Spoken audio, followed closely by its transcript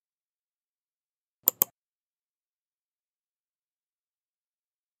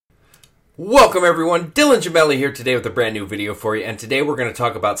Welcome everyone, Dylan Gemelli here today with a brand new video for you, and today we're going to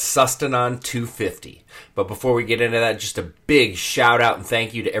talk about Sustanon 250. But before we get into that, just a big shout out and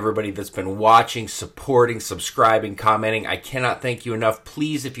thank you to everybody that's been watching, supporting, subscribing, commenting. I cannot thank you enough.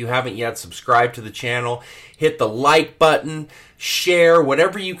 Please, if you haven't yet, subscribe to the channel, hit the like button, share,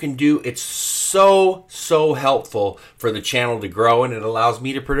 whatever you can do. It's so helpful for the channel to grow, and it allows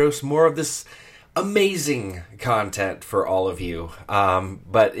me to produce more of this amazing content for all of you.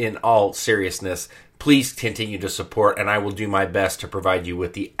 But in all seriousness, please continue to support, and I will do my best to provide you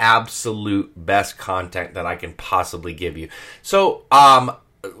with the absolute best content that I can possibly give you. So,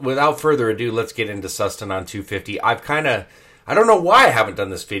 without further ado, let's get into Sustanon 250. I don't know why I haven't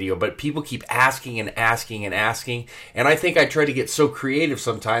done this video, but people keep asking, and I think I try to get so creative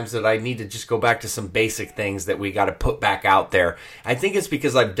sometimes that I need to just go back to some basic things that we got to put back out there. I think it's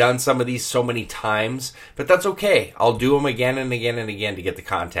because I've done some of these so many times, but that's okay. I'll do them again and again and again to get the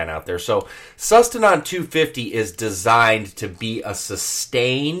content out there. So Sustanon 250 is designed to be a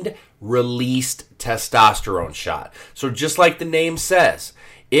sustained released testosterone shot. So just like the name says,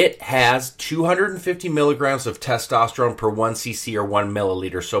 it has 250 milligrams of testosterone per 1 cc or 1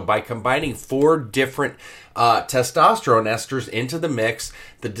 milliliter. So by combining 4 different testosterone esters into the mix,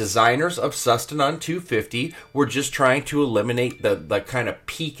 the designers of Sustanon 250 were just trying to eliminate the kind of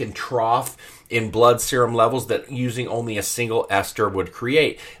peak and trough in blood serum levels that using only a single ester would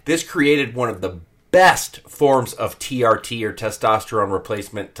create. This created one of the best forms of TRT or testosterone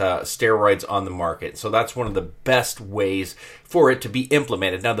replacement steroids on the market. So that's one of the best ways for it to be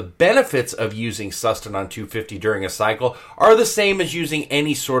implemented. Now, the benefits of using Sustanon 250 during a cycle are the same as using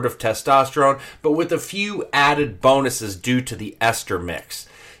any sort of testosterone, but with a few added bonuses due to the ester mix.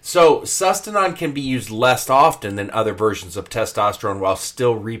 So Sustanon can be used less often than other versions of testosterone while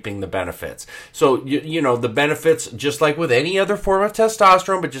still reaping the benefits. So, you know, the benefits, just like with any other form of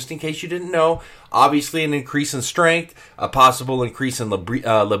testosterone, but just in case you didn't know, obviously an increase in strength, a possible increase in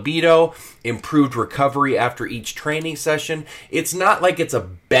libido, improved recovery after each training session. It's not like it's a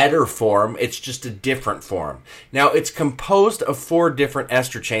better form, it's just a different form. Now, it's composed of 4 different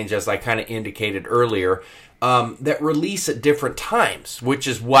ester chains, as I kind of indicated earlier, that release at different times, which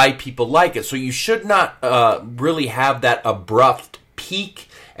is why people like it. So you should not really have that abrupt peak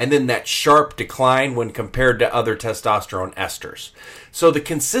and then that sharp decline when compared to other testosterone esters. So the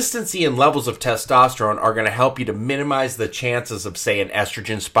consistency and levels of testosterone are going to help you to minimize the chances of, say, an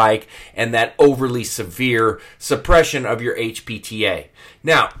estrogen spike and that overly severe suppression of your HPTA.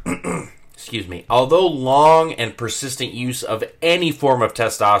 Now, excuse me, although long and persistent use of any form of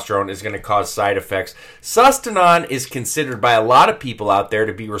testosterone is going to cause side effects, Sustanon is considered by a lot of people out there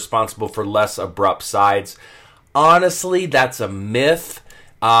to be responsible for less abrupt sides. Honestly, that's a myth,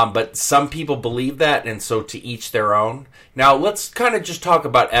 but some people believe that, and so to each their own. Now, let's kind of just talk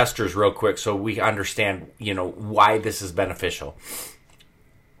about esters real quick so we understand, you know, why this is beneficial.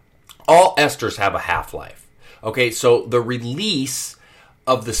 All esters have a half-life. Okay, so the release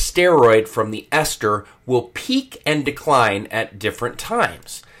of the steroid from the ester will peak and decline at different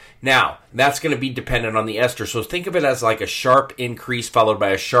times. Now, that's going to be dependent on the ester. So think of it as like a sharp increase followed by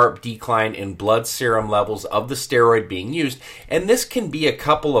a sharp decline in blood serum levels of the steroid being used. And this can be a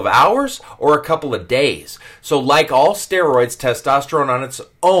couple of hours or a couple of days. So like all steroids, testosterone on its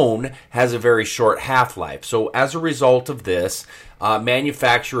own has a very short half-life. So as a result of this,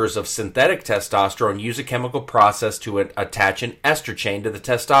 manufacturers of synthetic testosterone use a chemical process to attach an ester chain to the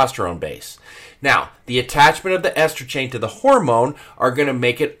testosterone base. Now, the attachment of the ester chain to the hormone are going to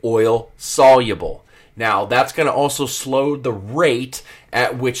make it oil soluble. Now, that's going to also slow the rate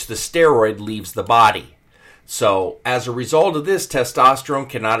at which the steroid leaves the body. So, as a result of this, testosterone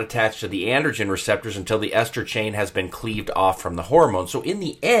cannot attach to the androgen receptors until the ester chain has been cleaved off from the hormone. So, in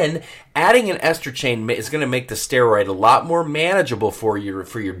the end, adding an ester chain is going to make the steroid a lot more manageable for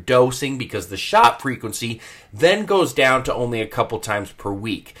your dosing, because the shot frequency then goes down to only a couple times per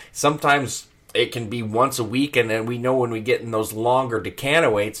week. Sometimes it can be once a week, and then we know when we get in those longer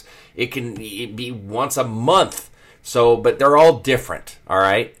decanoates, it can be once a month. So, but they're all different, all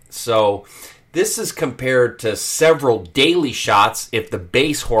right? So this is compared to several daily shots if the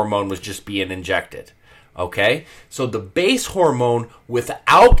base hormone was just being injected. Okay? So the base hormone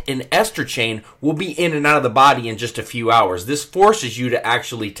without an ester chain will be in and out of the body in just a few hours. This forces you to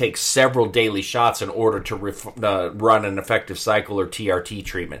actually take several daily shots in order to run an effective cycle or TRT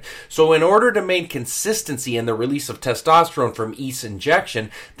treatment. So in order to maintain consistency in the release of testosterone from each injection,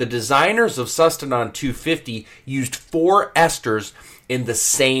 the designers of Sustanon 250 used 4 esters in the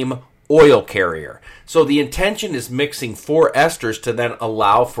same oil carrier. So the intention is mixing 4 esters to then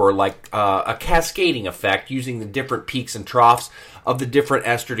allow for like a cascading effect using the different peaks and troughs of the different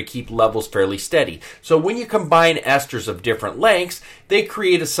ester to keep levels fairly steady. So when you combine esters of different lengths, they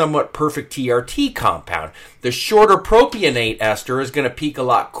create a somewhat perfect TRT compound. The shorter propionate ester is going to peak a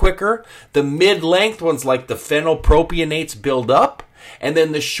lot quicker. The mid-length ones like the phenylpropionates build up. And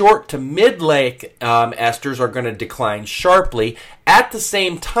then the short to mid-length esters are going to decline sharply. At the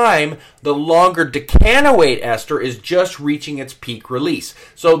same time, the longer decanoate ester is just reaching its peak release.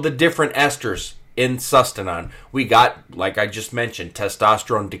 So the different esters in Sustanon, we got, like I just mentioned,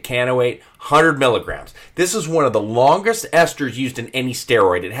 testosterone decanoate, 100 milligrams. This is one of the longest esters used in any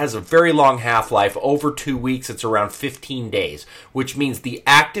steroid. It has a very long half-life, over 2 weeks. It's around 15 days, which means the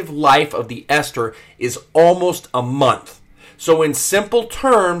active life of the ester is almost a month. So in simple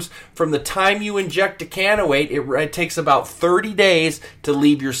terms, from the time you inject decanoate, it takes about 30 days to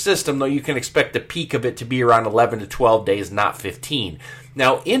leave your system, though you can expect the peak of it to be around 11 to 12 days, not 15.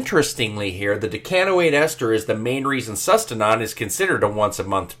 Now, interestingly here, the decanoate ester is the main reason Sustanon is considered a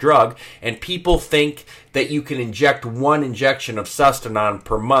once-a-month drug, and people think that you can inject 1 injection of Sustanon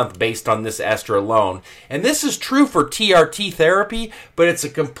per month based on this ester alone. And this is true for TRT therapy, but it's a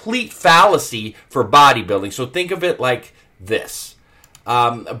complete fallacy for bodybuilding. So think of it like this.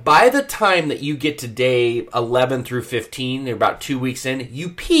 By the time that you get to day 11 through 15, about 2 weeks in, you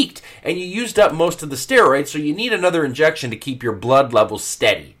peaked and you used up most of the steroids, so you need another injection to keep your blood levels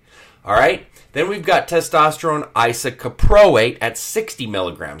steady. All right? Then we've got testosterone isocaproate at 60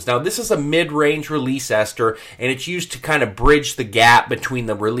 milligrams. Now, this is a mid-range release ester, and it's used to kind of bridge the gap between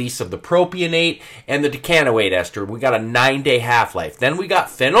the release of the propionate and the decanoate ester. We got a 9-day half-life. Then we got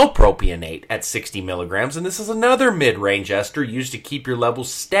phenylpropionate at 60 milligrams, and this is another mid-range ester used to keep your levels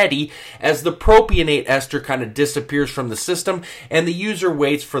steady as the propionate ester kind of disappears from the system, and the user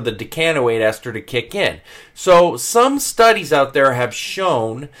waits for the decanoate ester to kick in. So some studies out there have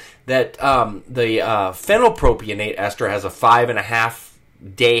shown that the phenylpropionate ester has a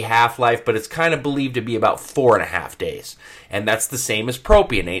 5.5-day half-life, but it's kind of believed to be about 4.5 days. And that's the same as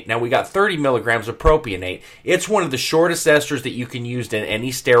propionate. Now, we got 30 milligrams of propionate. It's one of the shortest esters that you can use in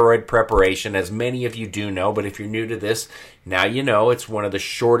any steroid preparation, as many of you do know. But if you're new to this, now you know it's one of the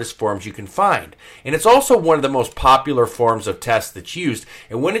shortest forms you can find. And it's also one of the most popular forms of test that's used.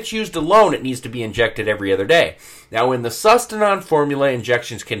 And when it's used alone, it needs to be injected every other day. Now, in the Sustanon formula,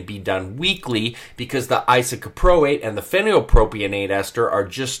 injections can be done weekly because the isocaproate and the phenylpropionate ester are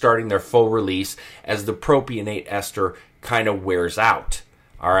just starting their full release as the propionate ester kind of wears out.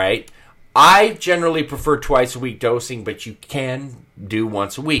 All right? I generally prefer twice a week dosing, but you can do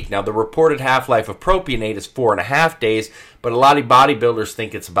once a week. Now, the reported half-life of propionate is 4.5 days, but a lot of bodybuilders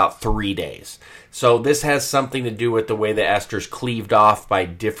think it's about 3 days. So this has something to do with the way the ester's cleaved off by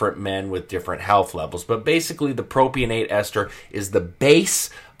different men with different health levels. But basically, the propionate ester is the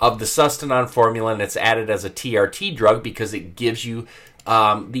base of the Sustanon formula, and it's added as a TRT drug because it gives you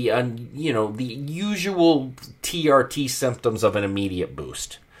the usual TRT symptoms of an immediate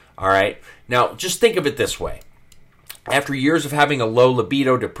boost. All right. Now, just think of it this way. After years of having a low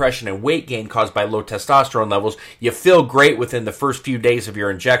libido, depression, and weight gain caused by low testosterone levels, you feel great within the first few days of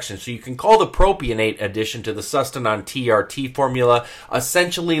your injection. So you can call the propionate addition to the Sustanon TRT formula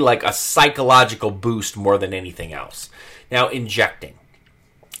essentially like a psychological boost more than anything else. Now, injecting.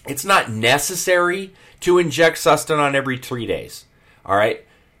 It's not necessary to inject Sustanon every 3 days. All right?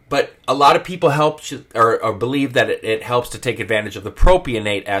 But a lot of people believe that it helps to take advantage of the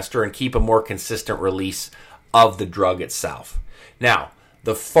propionate ester and keep a more consistent release of the drug itself. Now,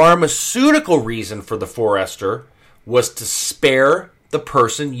 the pharmaceutical reason for the 4-ester was to spare the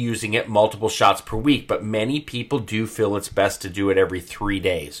person using it multiple shots per week, but many people do feel it's best to do it every 3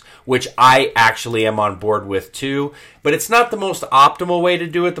 days, which I actually am on board with too, but it's not the most optimal way to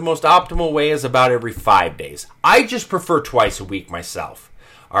do it. The most optimal way is about every 5 days. I just prefer twice a week myself.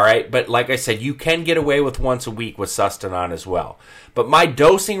 All right, but like I said, you can get away with once a week with Sustanon as well. But my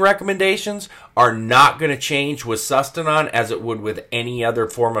dosing recommendations are not going to change with Sustanon as it would with any other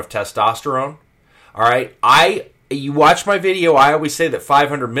form of testosterone. All right, you watch my video, I always say that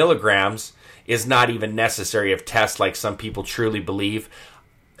 500 milligrams is not even necessary of tests like some people truly believe.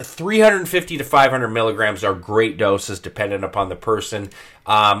 350 to 500 milligrams are great doses dependent upon the person.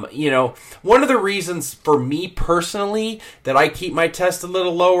 One of the reasons for me personally that I keep my test a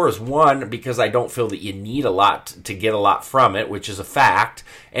little lower is, one, because I don't feel that you need a lot to get a lot from it, which is a fact.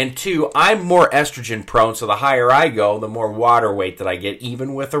 And two, I'm more estrogen prone, so the higher I go, the more water weight that I get,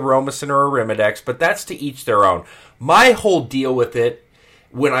 even with Aromacin or Arimidex, but that's to each their own. My whole deal with it,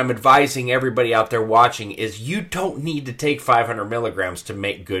 when I'm advising everybody out there watching is you don't need to take 500 milligrams to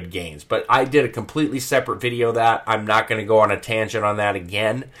make good gains. But I did a completely separate video of that. I'm not going to go on a tangent on that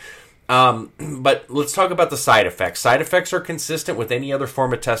again. But let's talk about the side effects. Side effects are consistent with any other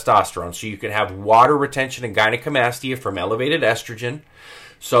form of testosterone. So you can have water retention and gynecomastia from elevated estrogen.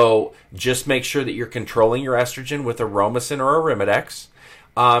 So just make sure that you're controlling your estrogen with Aromasin or Arimidex.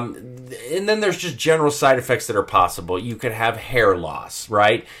 And then there's just general side effects that are possible. You could have hair loss,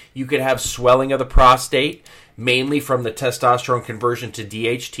 right? You could have swelling of the prostate, mainly from the testosterone conversion to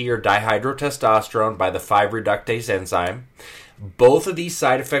DHT or dihydrotestosterone by the 5-reductase enzyme. Both of these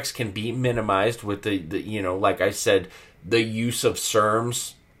side effects can be minimized with the like I said, the use of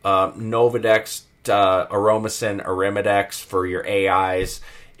SERMs, Novadex, Aromasin, Arimidex for your AIs.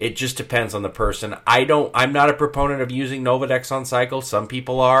 It just depends on the person. I'm not a proponent of using Novadex on cycle. Some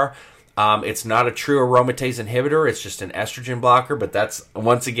people are. It's not a true aromatase inhibitor. It's just an estrogen blocker, but that's,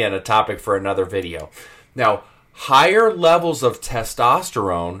 once again, a topic for another video. Now, higher levels of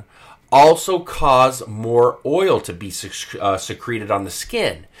testosterone also cause more oil to be secreted on the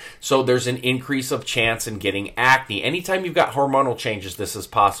skin. So there's an increase of chance in getting acne. Anytime you've got hormonal changes, this is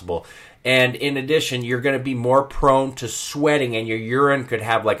possible. And in addition, you're going to be more prone to sweating, and your urine could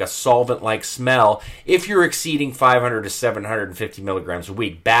have like a solvent-like smell if you're exceeding 500 to 750 milligrams a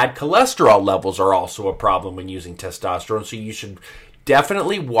week. Bad cholesterol levels are also a problem when using testosterone, so you should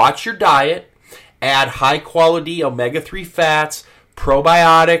definitely watch your diet, add high-quality omega-3 fats,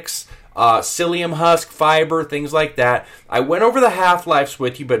 probiotics, psyllium husk, fiber, things like that. I went over the half-lives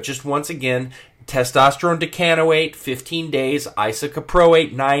with you, but just once again, testosterone decanoate, 15 days,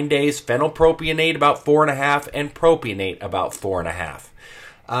 isocaproate, 9 days, phenylpropionate, about 4.5, and propionate, about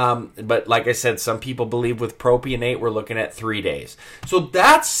 4.5. But like I said, some people believe with propionate, we're looking at 3 days. So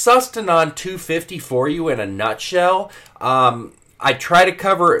that's Sustanon 250 for you in a nutshell. I try to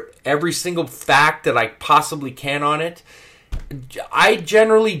cover every single fact that I possibly can on it. I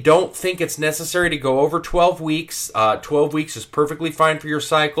generally don't think it's necessary to go over 12 weeks. 12 weeks is perfectly fine for your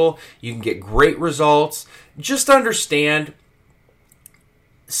cycle. You can get great results. Just understand,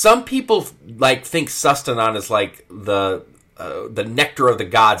 some people think Sustanon is like the nectar of the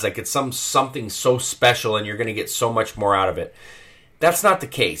gods, like it's something so special and you're going to get so much more out of it. That's not the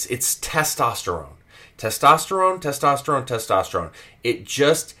case. It's testosterone. Testosterone, testosterone, testosterone. It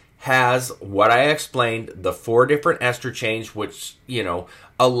just has what I explained, the 4 different ester chains, which,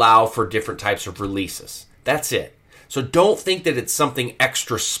 allow for different types of releases. That's it. So don't think that it's something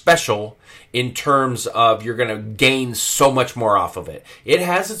extra special in terms of you're going to gain so much more off of it. It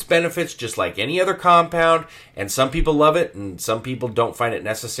has its benefits just like any other compound, and some people love it and some people don't find it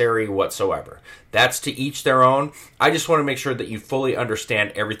necessary whatsoever. That's to each their own. I just want to make sure that you fully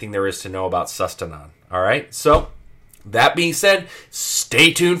understand everything there is to know about Sustanon. All right? So, that being said,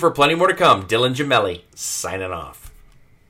 stay tuned for plenty more to come. Dylan Gemelli, signing off.